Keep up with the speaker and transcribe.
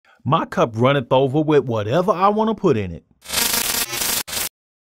My cup runneth over with whatever I want to put in it.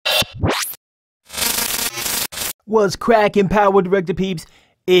 What's cracking, PowerDirector peeps?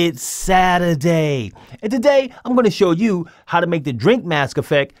 It's Saturday, and today I'm going to show you how to make the drink mask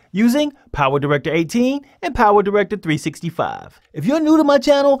effect using PowerDirector 18 and PowerDirector 365. If you're new to my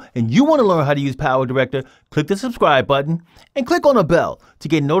channel and you want to learn how to use PowerDirector, click the subscribe button and click on the bell to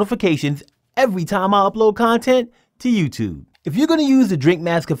get notifications every time I upload content to YouTube. If you're going to use the drink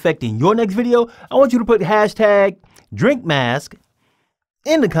mask effect in your next video, I want you to put hashtag drink mask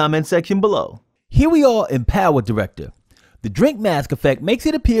in the comment section below. Here we are in PowerDirector. The drink mask effect makes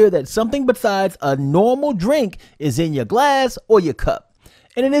it appear that something besides a normal drink is in your glass or your cup.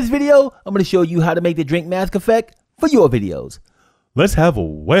 And in this video, I'm going to show you how to make the drink mask effect for your videos. Let's have a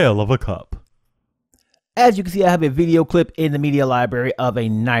whale of a cup. As you can see, I have a video clip in the media library of a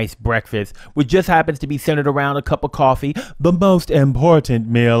nice breakfast, which just happens to be centered around a cup of coffee, The most important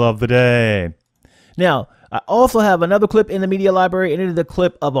meal of the day. Now, I also have another clip in the media library, and it is a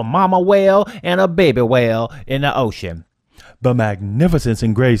clip of a mama whale and a baby whale in the ocean. The magnificence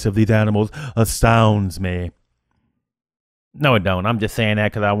and grace of these animals astounds me. No, it don't. I'm just saying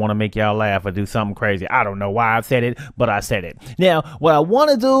that because I want to make y'all laugh or do something crazy. I don't know why I said it, but I said it. Now, what I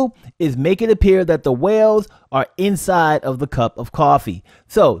want to do is make it appear that the whales are inside of the cup of coffee.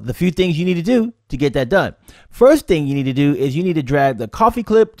 So, the few things you need to do to get that done. First thing you need to do is you need to drag the coffee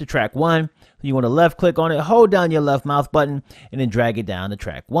clip to track 1. You want to left click on it, hold down your left mouse button, and then drag it down to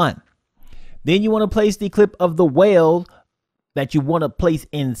track 1. Then you want to place the clip of the whale that you want to place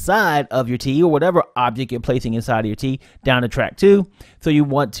inside of your tea, or whatever object you're placing inside of your tea, down to track 2. So you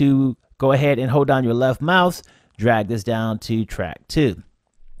want to go ahead and hold down your left mouse, drag this down to track 2.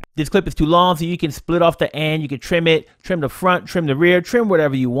 This clip is too long, so you can split off the end. You can trim it, trim the front, trim the rear, trim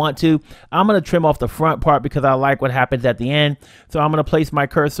whatever you want to. I'm going to trim off the front part because I like what happens at the end. So I'm going to place my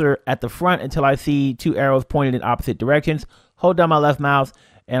cursor at the front until I see 2 arrows pointed in opposite directions. Hold down my left mouse,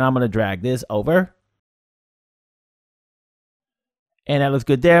 and I'm going to drag this over. And that looks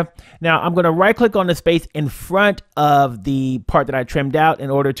good there. Now I'm going to right click on the space in front of the part that I trimmed out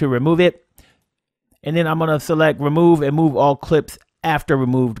in order to remove it. And then I'm going to select remove and move all clips after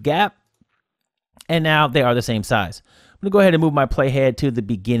removed gap. And now they are the same size. I'm going to go ahead and move my playhead to the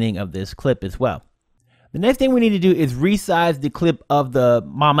beginning of this clip as well. The next thing we need to do is resize the clip of the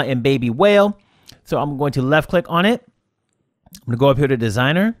mama and baby whale. So I'm going to left click on it. I'm going to go up here to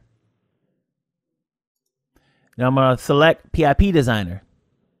designer. Now I'm going to select PIP Designer.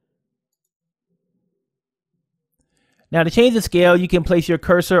 Now to change the scale, you can place your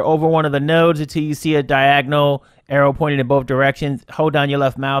cursor over one of the nodes until you see a diagonal arrow pointing in both directions. Hold down your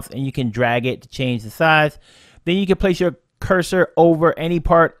left mouse and you can drag it to change the size. Then you can place your cursor over any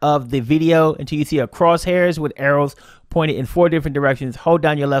part of the video until you see a crosshairs with arrows pointed in 4 different directions. Hold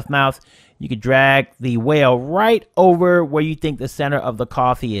down your left mouse. You can drag the whale right over where you think the center of the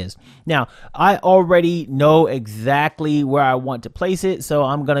coffee is. Now, I already know exactly where I want to place it, so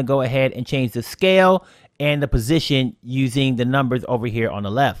I'm going to go ahead and change the scale and the position using the numbers over here on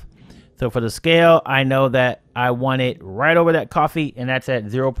the left. So for the scale, I know that I want it right over that coffee, and that's at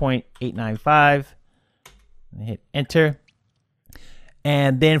 0.895. Hit enter.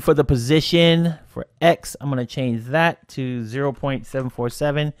 And then for the position for X, I'm going to change that to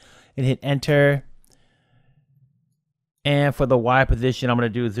 0.747 and hit enter. And for the Y position, I'm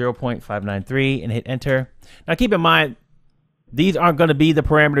going to do 0.593 and hit enter. Now keep in mind, these aren't going to be the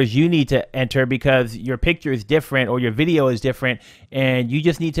parameters you need to enter because your picture is different or your video is different. And you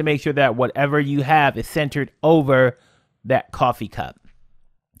just need to make sure that whatever you have is centered over that coffee cup.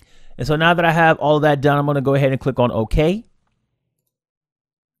 And so now that I have all of that done, I'm going to go ahead and click on OK.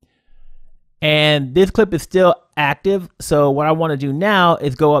 And this clip is still active. So what I want to do now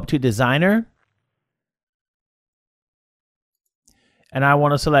is go up to Designer. And I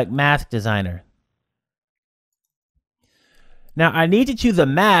want to select Mask Designer. Now I need to choose a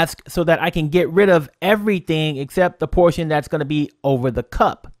mask so that I can get rid of everything except the portion that's going to be over the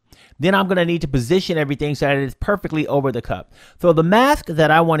cup. Then I'm going to need to position everything so that it is perfectly over the cup. So the mask that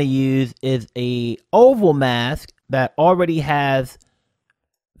I want to use is a oval mask that already has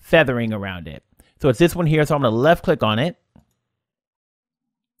feathering around it. So it's this one here. So I'm going to left click on it.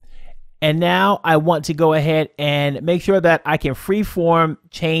 And now I want to go ahead and make sure that I can freeform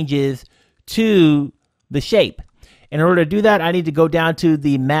changes to the shape. In order to do that, I need to go down to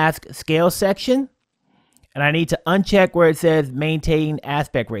the mask scale section. And I need to uncheck where it says maintain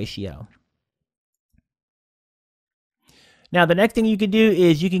aspect ratio. Now, the next thing you can do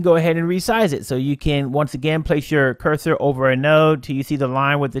is you can go ahead and resize it. So you can, once again, place your cursor over a node till you see the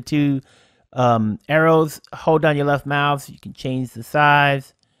line with the 2 arrows. Hold down your left mouse. You can change the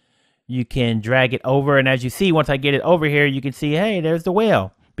size. you can drag it over. And as you see, once I get it over here, you can see, hey, there's the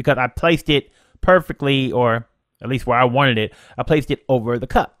whale, because I placed it perfectly, or at least where I wanted it. I placed it over the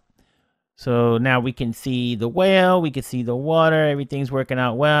cup. So now we can see the whale, we can see the water, everything's working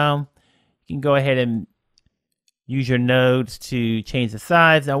out well. You can go ahead and use your nodes to change the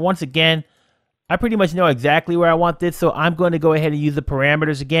size. Now, once again, I pretty much know exactly where I want this, so I'm going to go ahead and use the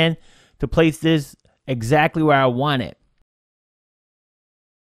parameters again to place this exactly where I want it.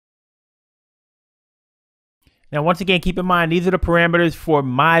 Now, once again, keep in mind, these are the parameters for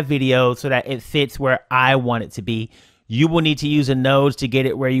my video so that it fits where I want it to be. You will need to use the nodes to get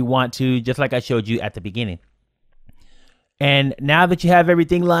it where you want to, just like I showed you at the beginning. And now that you have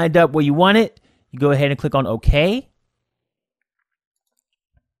everything lined up where you want it, you go ahead and click on OK.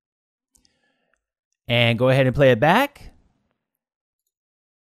 And go ahead and play it back.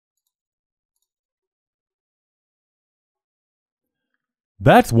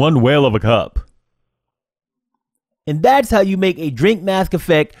 That's one whale of a cup. And that's how you make a drink mask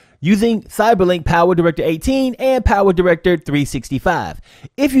effect using CyberLink PowerDirector 18 and PowerDirector 365.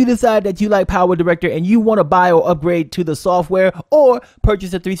 If you decide that you like PowerDirector and you want to buy or upgrade to the software or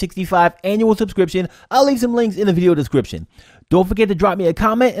purchase a 365 annual subscription, I'll leave some links in the video description. Don't forget to drop me a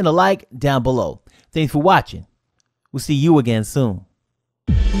comment and a like down below. Thanks for watching. We'll see you again soon.